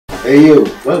Hey you,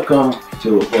 welcome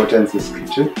to Hortense's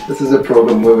Kitchen. This is a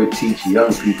program where we teach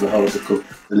young people how to cook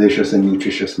delicious and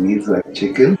nutritious meals like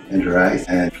chicken and rice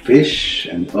and fish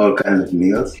and all kinds of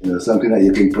meals. You know, something that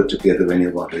you can put together when you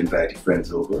want to invite your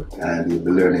friends over, and you'll be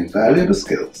learning valuable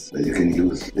skills that you can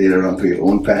use later on for your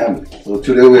own family. So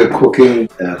today we're cooking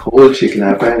a whole chicken.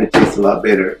 I find it tastes a lot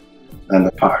better than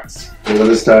the parts. We're going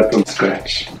to start from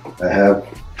scratch. I have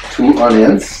 2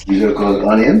 onions. These are called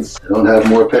onions. I don't have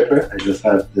more pepper. I just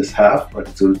have this half, but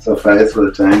it will suffice for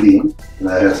the time being. And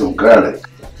I have some garlic.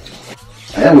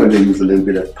 I am going to use a little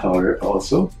bit of powder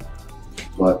also,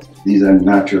 but these are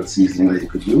natural seasoning that you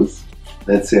could use.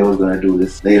 Let's say I was going to do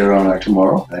this later on or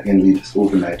tomorrow. I can leave this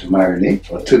overnight to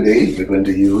marinate. But today we're going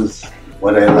to use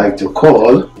what I like to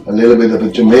call a little bit of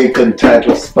a Jamaican type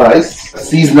of spice.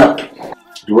 Season up.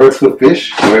 It works for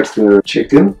fish, it works for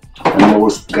chicken, and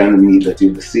most kind of meat that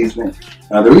you'll be seasoning.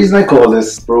 Now the reason I call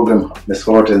this program Miss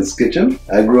Hortense's Kitchen,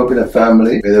 I grew up in a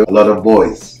family with a lot of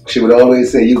boys. She would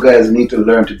always say, you guys need to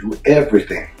learn to do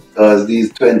everything, because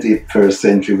these 21st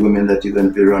century women that you're going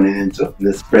to be running into,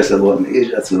 let's press a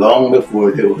button, that's long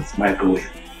before there was microwave.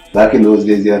 Back in those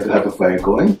days, you have to have a fire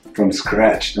going from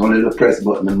scratch. Don't let it press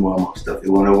button and warm up stuff.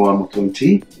 You want to warm up some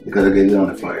tea, you got to get it on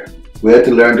the fire. We had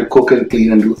to learn to cook and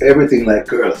clean and do everything like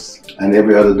girls and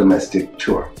every other domestic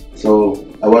chore. So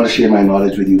I want to share my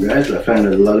knowledge with you guys. I find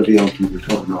that a lot of young people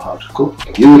don't know how to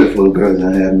cook. Beautiful girls,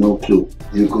 and I have no clue.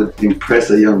 You could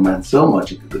impress a young man so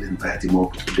much if you could invite him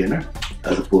over to dinner,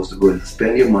 as opposed to going to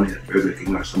spend your money at Burger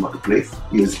King or some other place.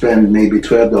 You spend maybe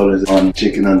 $12 on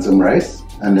chicken and some rice,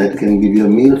 and that can give you a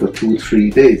meal for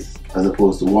 2-3 days, as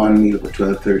opposed to one meal for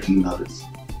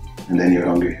 $12-13, and then you're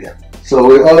hungry again. So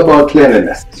we're all about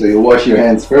cleanliness. So you wash your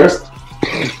hands first.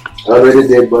 Already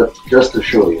did, but just to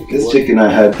show you. This chicken I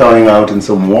had thawing out in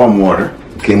some warm water.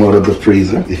 It came out of the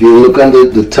freezer. If you look under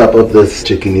the top of this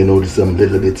chicken, you notice some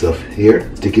little bits of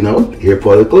hair sticking out, hair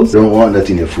follicles. You don't want that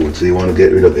in your food, so you want to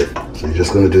get rid of it. So you're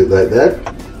just going to do it like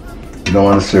that. You don't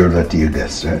want to serve that to your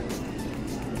guests, right?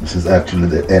 This is actually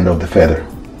the end of the feather.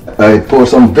 I pour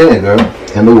some vinegar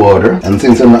in the water, and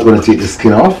since I'm not going to take the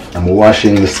skin off, I'm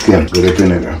washing the skin with the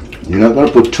vinegar. You're not going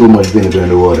to put too much vinegar in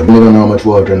the water. You don't know how much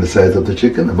water in the size of the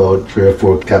chicken, about 3 or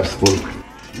 4 cups full.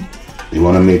 You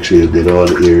want to make sure that all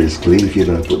the air is clean if you're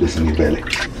going to put this in your belly.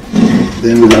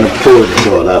 Then we're going to pour this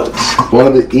all out. One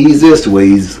of the easiest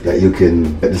ways that you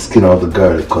can get the skin off the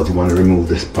garlic, because you want to remove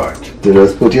this part. So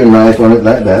just put your knife on it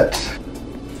like that.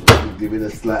 Give it a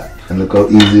slap. And look how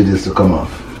easy it is to come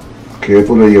off.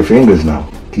 Careful with your fingers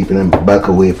now, keeping them back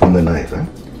away from the knife.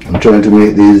 I'm trying to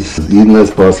make these as even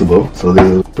as possible so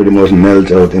they'll pretty much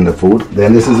melt out in the food.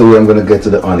 Then this is the way I'm going to get to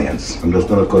the onions. I'm just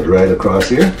going to cut right across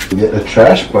here. You get the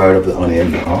trash part of the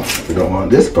onion off. You don't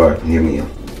want this part in your meal.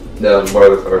 Yeah,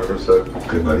 borrow the card for a sec.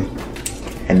 Okay, buddy.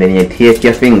 And then you take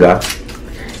your finger,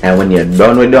 and when you're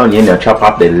done with the onion, you chop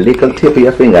off the little tip of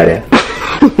your finger there.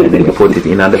 And then you put it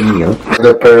in on the meal.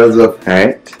 The perils of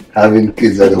having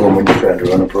kids at home when you're trying to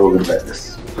run a program like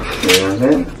this. You know what I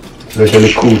mean?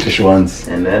 Especially cooltish ones.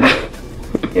 And then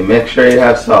you make sure you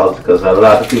have salt, because a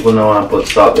lot of people don't want to put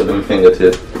salt with their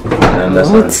fingertip. And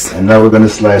that's and now we're going to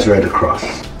slice right across.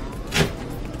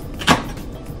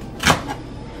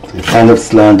 So you're kind of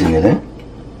slanting it,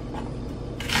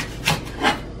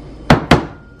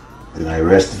 Then I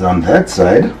rest it on that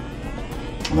side,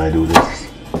 and I do this.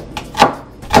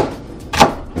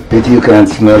 Pity you can't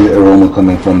smell the aroma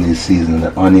coming from these seasonings,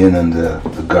 the onion and the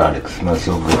garlic. Smells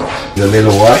so good. The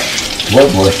little wash, what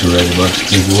washed already, but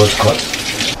this is what's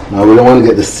cut. Now we don't want to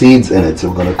get the seeds in it, so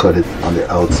we're going to cut it on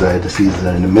the outside. The seeds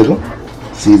are in the middle.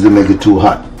 Seeds will make it too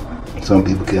hot. Some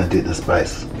people can't take the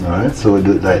spice. Alright, so we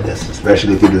do it like this,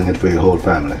 especially if you're doing it for your whole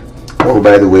family. Oh,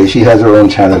 by the way, she has her own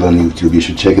channel on YouTube. You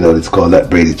should check it out. It's called That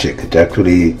Brady Chick. It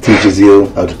actually teaches you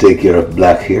how to take care of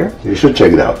black hair. You should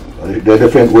check it out. There are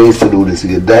different ways to do this.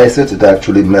 If you dice it, it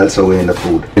actually melts away in the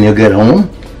food. When you get home,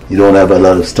 you don't have a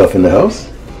lot of stuff in the house.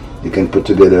 You can put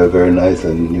together a very nice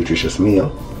and nutritious meal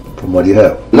from what you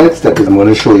have. Next step is I'm going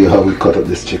to show you how we cut up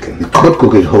this chicken. You could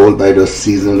cook it whole by just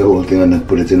seasoning the whole thing and then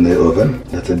put it in the oven.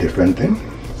 That's a different thing.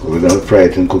 So we're going to fry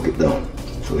it and cook it down.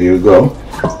 So here we go.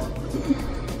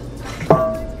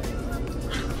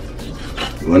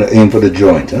 You want to aim for the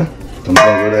joint, Sometimes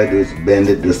what I do is bend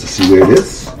it just to see where it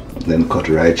is. Then cut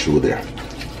right through there.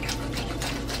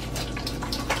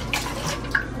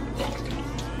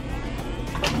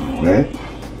 Alright,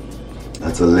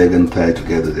 that's a leg and thigh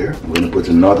together there. We're going to put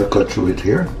another cut through it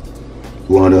here.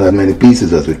 We want to have many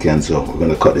pieces as we can, so we're going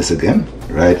to cut this again,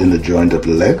 right in the joint of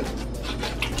the leg.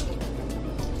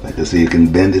 Like this, so you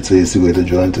can bend it so you see where the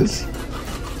joint is.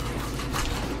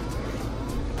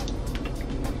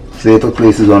 Safer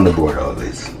places on the board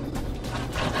always.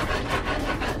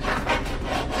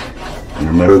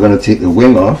 Remember, we're going to take the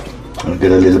wing off and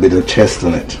get a little bit of chest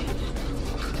on it.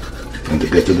 And to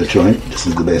get to the joint, this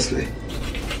is the best way.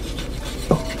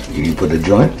 You put the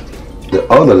joint, the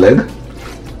other leg,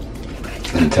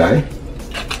 and tie.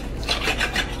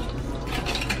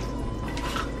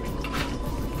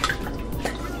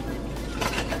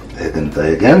 Leg and tie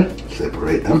again.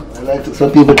 Separate them.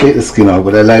 Some people take the skin out,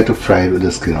 but I like to fry it with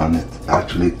the skin on it.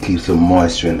 Actually keeps some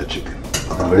moisture in the chicken.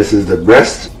 Now this is the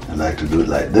breast. I like to do it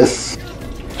like this.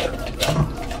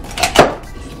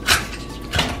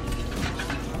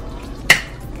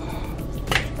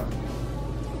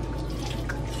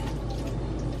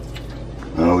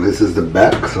 Now this is the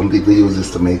back. Some people use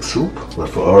this to make soup, but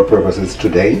for our purposes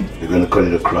today, we're going to cut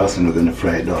it across and we're going to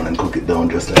fry it down and cook it down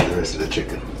just like the rest of the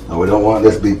chicken. Now we don't want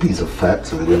this big piece of fat,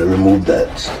 so we're going to remove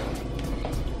that.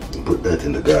 And put that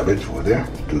in the garbage over there.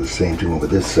 Do the same thing over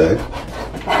this side.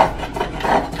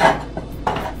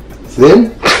 See?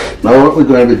 Now what we're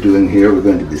going to be doing here, we're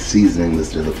going to be seasoning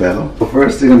this little fellow. The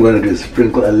first thing I'm going to do is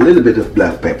sprinkle a little bit of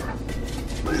black pepper.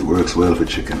 But it works well for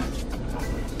chicken.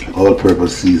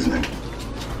 All-purpose seasoning.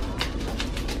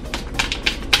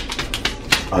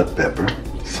 Hot pepper,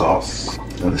 sauce.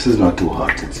 Now this is not too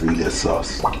hot, it's really a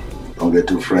sauce. Don't get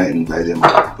too frightened by the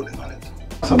amount of putting on it.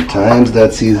 Sometimes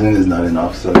that seasoning is not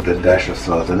enough, so get a dash of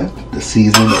salt in it. The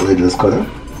seasoning that we just cut in.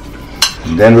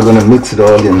 And then we're going to mix it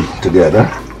all in together.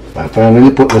 I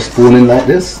finally put the spoon in like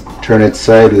this. Turn it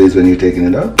sideways when you're taking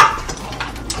it out,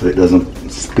 so it doesn't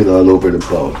spill all over the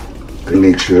bowl. And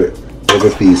make sure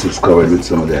every piece is covered with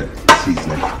some of that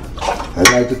seasoning. I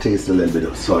like to taste a little bit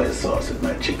of soy sauce with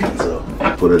my chicken, so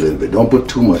put a little bit. Don't put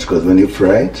too much, because when you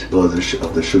fry it, because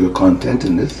of the sugar content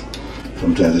in this,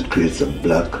 sometimes it creates a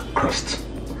black crust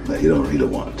that you don't really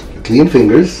want. Clean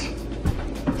fingers.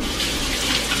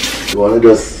 You want to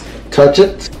just touch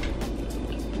it.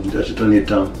 Touch it on your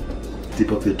tongue.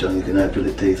 Tip up your tongue. You can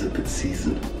actually taste if it's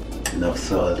seasoned. Enough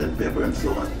salt and pepper and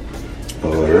so on.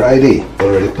 Alrighty.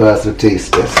 Already passed the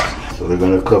taste test. So we're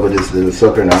going to cover this little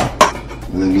sucker now.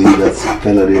 I'm going to leave that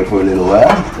fella there for a little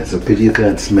while. It's a pity you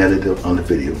can't smell it on the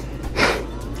video,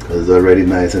 because it's already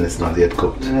nice and it's not yet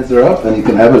cooked. Minutes are up and you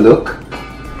can have a look.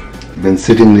 It's been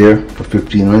sitting there for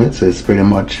 15 minutes, so it's pretty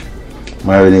much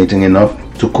marinating enough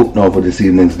to cook now for this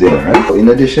evening's dinner, right? So in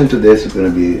addition to this, it's going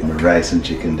to be rice and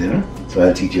chicken dinner. So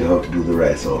I'll teach you how to do the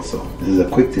rice also. This is a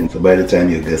quick thing, so by the time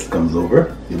your guest comes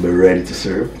over, you'll be ready to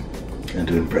serve and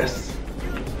to impress.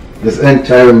 This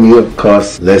entire meal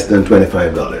costs less than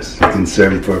 $25. You can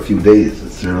serve it for a few days.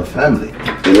 It's serve a family.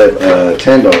 You'll have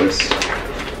 $10.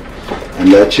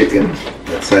 And that chicken,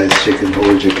 that size chicken,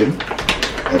 whole chicken,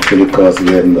 actually costs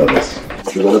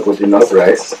 $11. You're going to put enough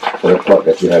rice for the pot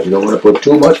that you have. You don't want to put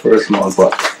too much for a small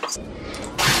pot.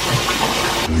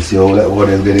 You see all that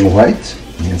water is getting white?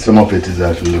 And some of it is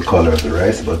actually the color of the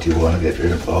rice, but you want to get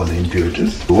rid of all the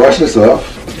impurities. Wash this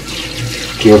off.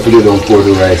 Carefully don't pour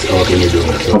the rice out when you're doing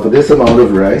it. So for this amount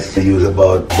of rice, I use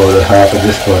about a half of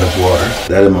this pot of water,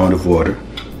 that amount of water.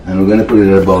 And we're going to put it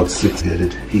at about 6 to get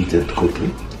it heated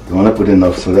quickly. You want to put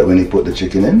enough so that when you put the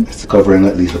chicken in, it's covering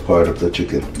at least a part of the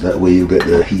chicken. That way you get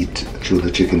the heat through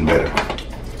the chicken better.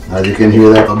 As you can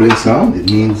hear that bubbling sound, it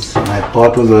means my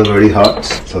pot was already hot,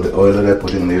 so the oil that I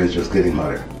put in there is just getting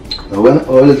hotter. Now when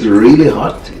oil is really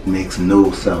hot, it makes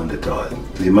no sound at all.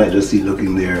 So you might just see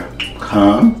looking there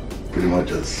calm. Pretty much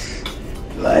just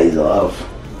lies off,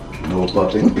 no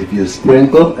popping. If you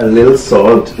sprinkle a little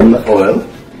salt in the oil,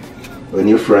 when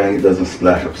you're frying it doesn't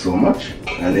splash up so much.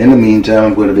 And in the meantime,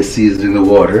 I'm going to be seasoning the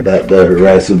water that the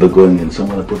rice will be going in. So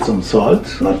I'm going to put some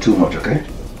salt, not too much, okay?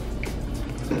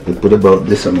 We'll put about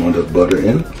this amount of butter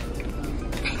in.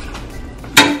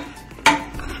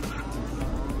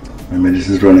 Remember, this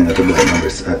is running at about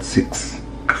numbers at 6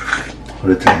 for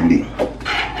the time being.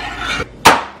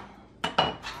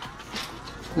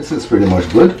 This is pretty much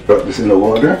good. Drop this in the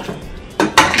water.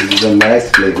 This is a nice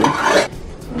flavor.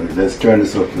 Alright, let's turn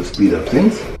this up to speed up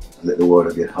things. Let the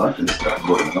water get hot and start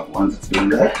boiling up. Once it's doing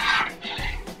that,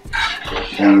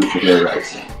 and put the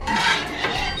rice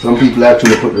in. Some people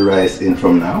actually put the rice in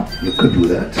from now. You could do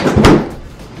that.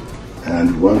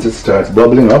 And once it starts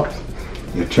bubbling up,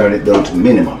 you turn it down to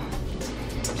minimum.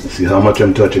 You see how much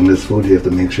I'm touching this food? You have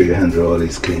to make sure your hands are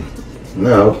always clean.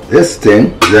 Now, this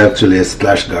thing is actually a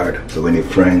splash guard, so when you're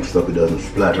frying stuff, it doesn't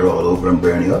splatter all over and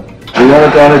burn you up. You want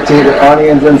to kind of take the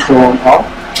onions and so on off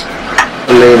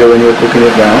later when you're cooking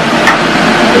it down.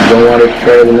 You don't want it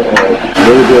fried in the oil.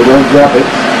 Later, don't drop it.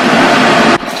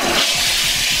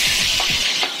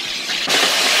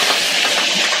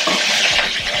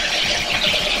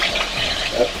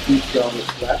 That keeps down the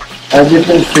splash. As you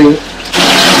can see,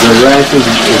 the rice is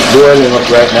boiling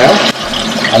up right now,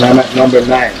 and I'm at number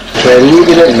 9. So I leave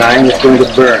it at 9, it's going to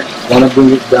burn. I want to bring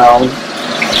it down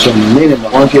to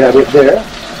minimum. Once you have it there,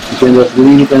 you can just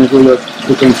leave it and it will just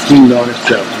put some steam down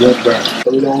itself. It won't burn.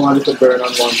 So we don't want it to burn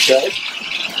on one side.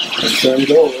 And turn it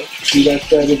over. See that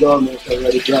side is almost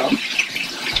already brown.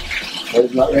 But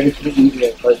it's not ready to be eaten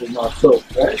yet because it's not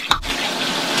soaked, right?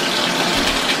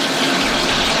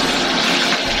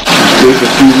 Take the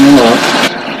seasoning off.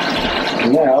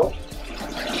 And now,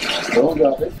 don't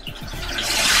drop it.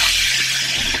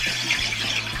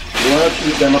 You want to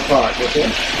keep them apart, okay?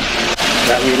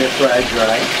 That way they fry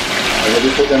dry. And if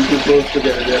you put them too close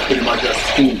together, they're pretty much just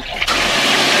steamed.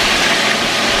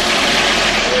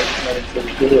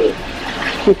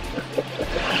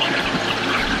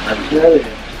 I'm telling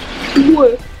you.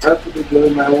 What? I have to be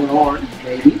doing my own horn,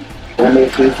 maybe. I may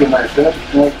taste it myself.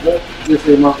 It smells good. This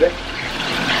is not it.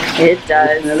 It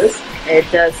does.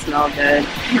 It does smell good.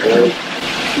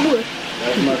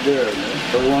 That's my girl,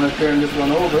 man. So we want to turn this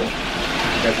one over.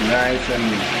 That's nice and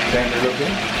tender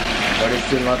looking, but it's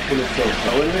still not fully soaked.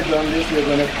 Now when we're done this, we're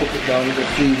going to cook it down with the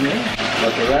seasoning.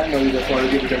 But right now, we just want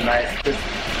to give it a nice crisp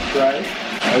fry.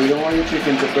 Now you don't want your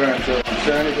chicken to burn, so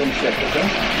turn it and check, okay?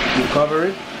 You cover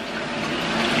it,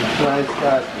 it fries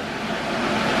faster.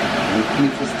 You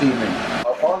keep the steaming.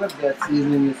 All of that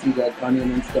seasoning, you see that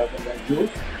onion and stuff and that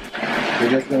juice, we're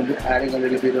just going to be adding a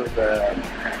little bit of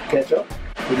ketchup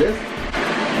to this.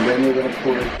 And then we're going to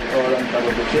pour it all on top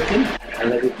of the chicken and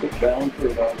let it cook down for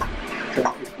about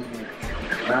 10-15 minutes.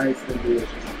 Nice and delicious.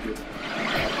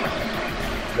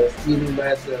 The steaming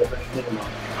by itself at minimum.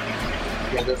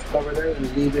 You can just cover that and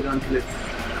leave it until it's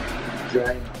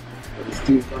drying out. When the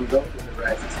steam comes out and the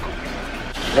rice is cooked.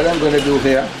 What I'm going to do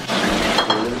here,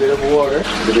 a little bit of water,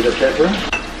 a little bit of pepper,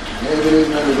 maybe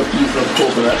even a little piece of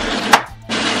coconut.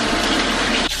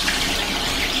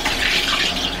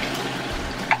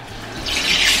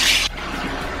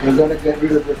 We're going to get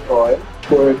rid of this oil,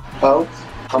 pour it out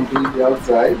completely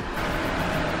outside.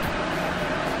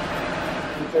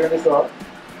 You turn this off.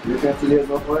 You can see there's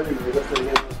no oil in it, just a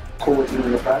little coating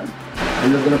in the pan.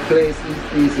 And we're going to place these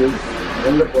pieces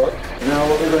in the pot. Now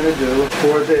what we're going to do is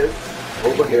pour this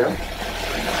over here.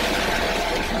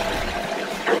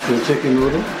 The chicken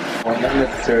noodle. Not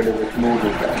necessarily with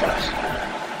noodles that much.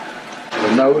 So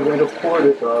now we're going to pour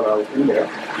this all out in there.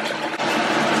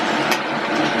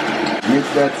 Mix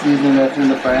that seasoning that's in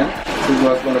the pan. This is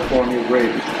what's going to form your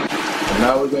gravy. And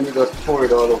now we're going to just pour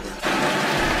it all over.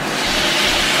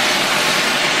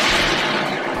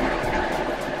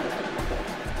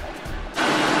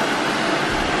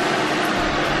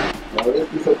 Now this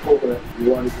piece of coconut,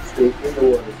 you want it to stay in the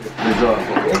water to dissolve,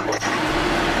 okay?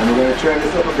 And we're going to turn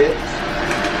this up a bit.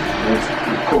 And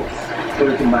it cooks. Put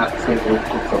it to max so it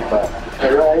cooks up fast. The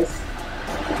rice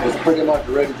is pretty much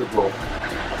ready to go.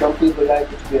 Some people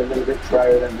like it to be a little bit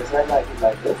drier than this. I like it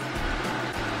like this.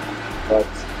 But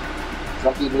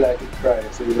some people like it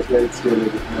drier, so you just let it stay a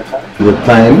little bit more time. With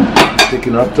time,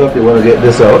 sticking up top, you want to get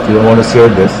this out. You don't want to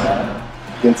serve this.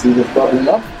 You can see this bubbling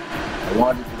up. I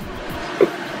want it to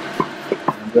be.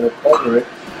 I'm going to cover it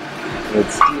so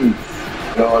it steams.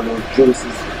 Get all those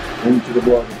juices into the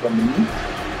water from the meat.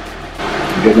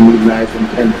 And get the meat nice and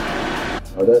tender.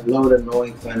 Now that loud and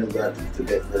annoying fan is that to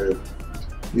get the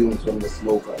fumes from the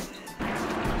smoke out.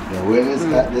 Now when it's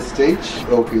at this stage, it's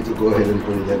okay to go ahead and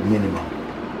put it at minimum.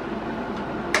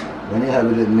 When you have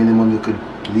it at minimum, you could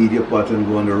leave your pot and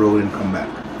go on the road and come back.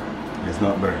 It's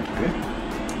not burned, okay?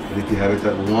 But if you have it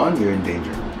at 1, you're in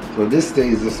danger. So this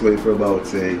stays this way for about,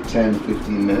 say, 10-15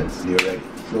 minutes, you're ready.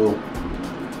 So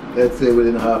let's say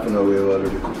within half an hour we've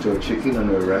already cooked our chicken and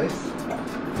our rice.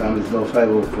 Family's now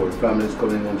 5:04. Family's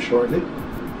coming home shortly.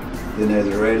 Dinner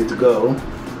is ready to go.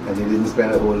 And you didn't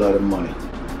spend a whole lot of money.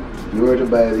 If you were to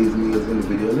buy these meals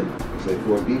individually, say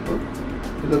 4 people,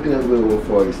 you're looking at a little over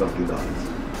 40 something dollars.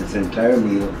 This entire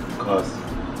meal costs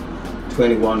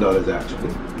 $21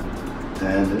 actually,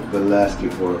 and it will last you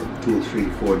for 2, 3,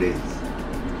 4 days.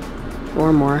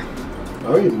 Or more.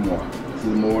 Or even more. This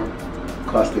is a more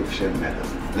cost efficient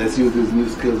method. Let's use these new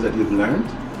skills that you've learned.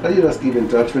 But you just keep in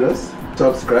touch with us,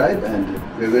 subscribe, and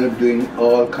we're going to be doing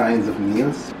all kinds of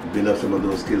meals. Build up some of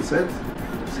those skill sets.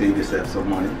 Save yourself some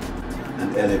money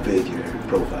and elevate your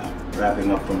profile.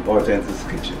 Wrapping up from Hortense's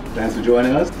Kitchen. Thanks for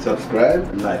joining us. Subscribe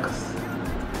and like us.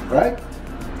 Alright?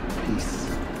 Peace.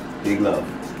 Big love.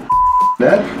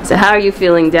 Dad? So how are you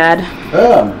feeling, Dad?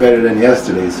 Oh, I'm better than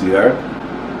yesterday, sweetheart.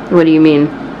 What do you mean?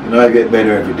 You know I get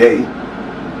better every day.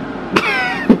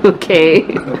 Okay.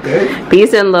 Okay?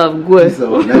 Peace and love. Good.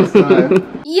 So next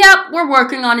time. Yep, we're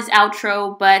working on his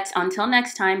outro, but until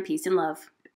next time, peace and love.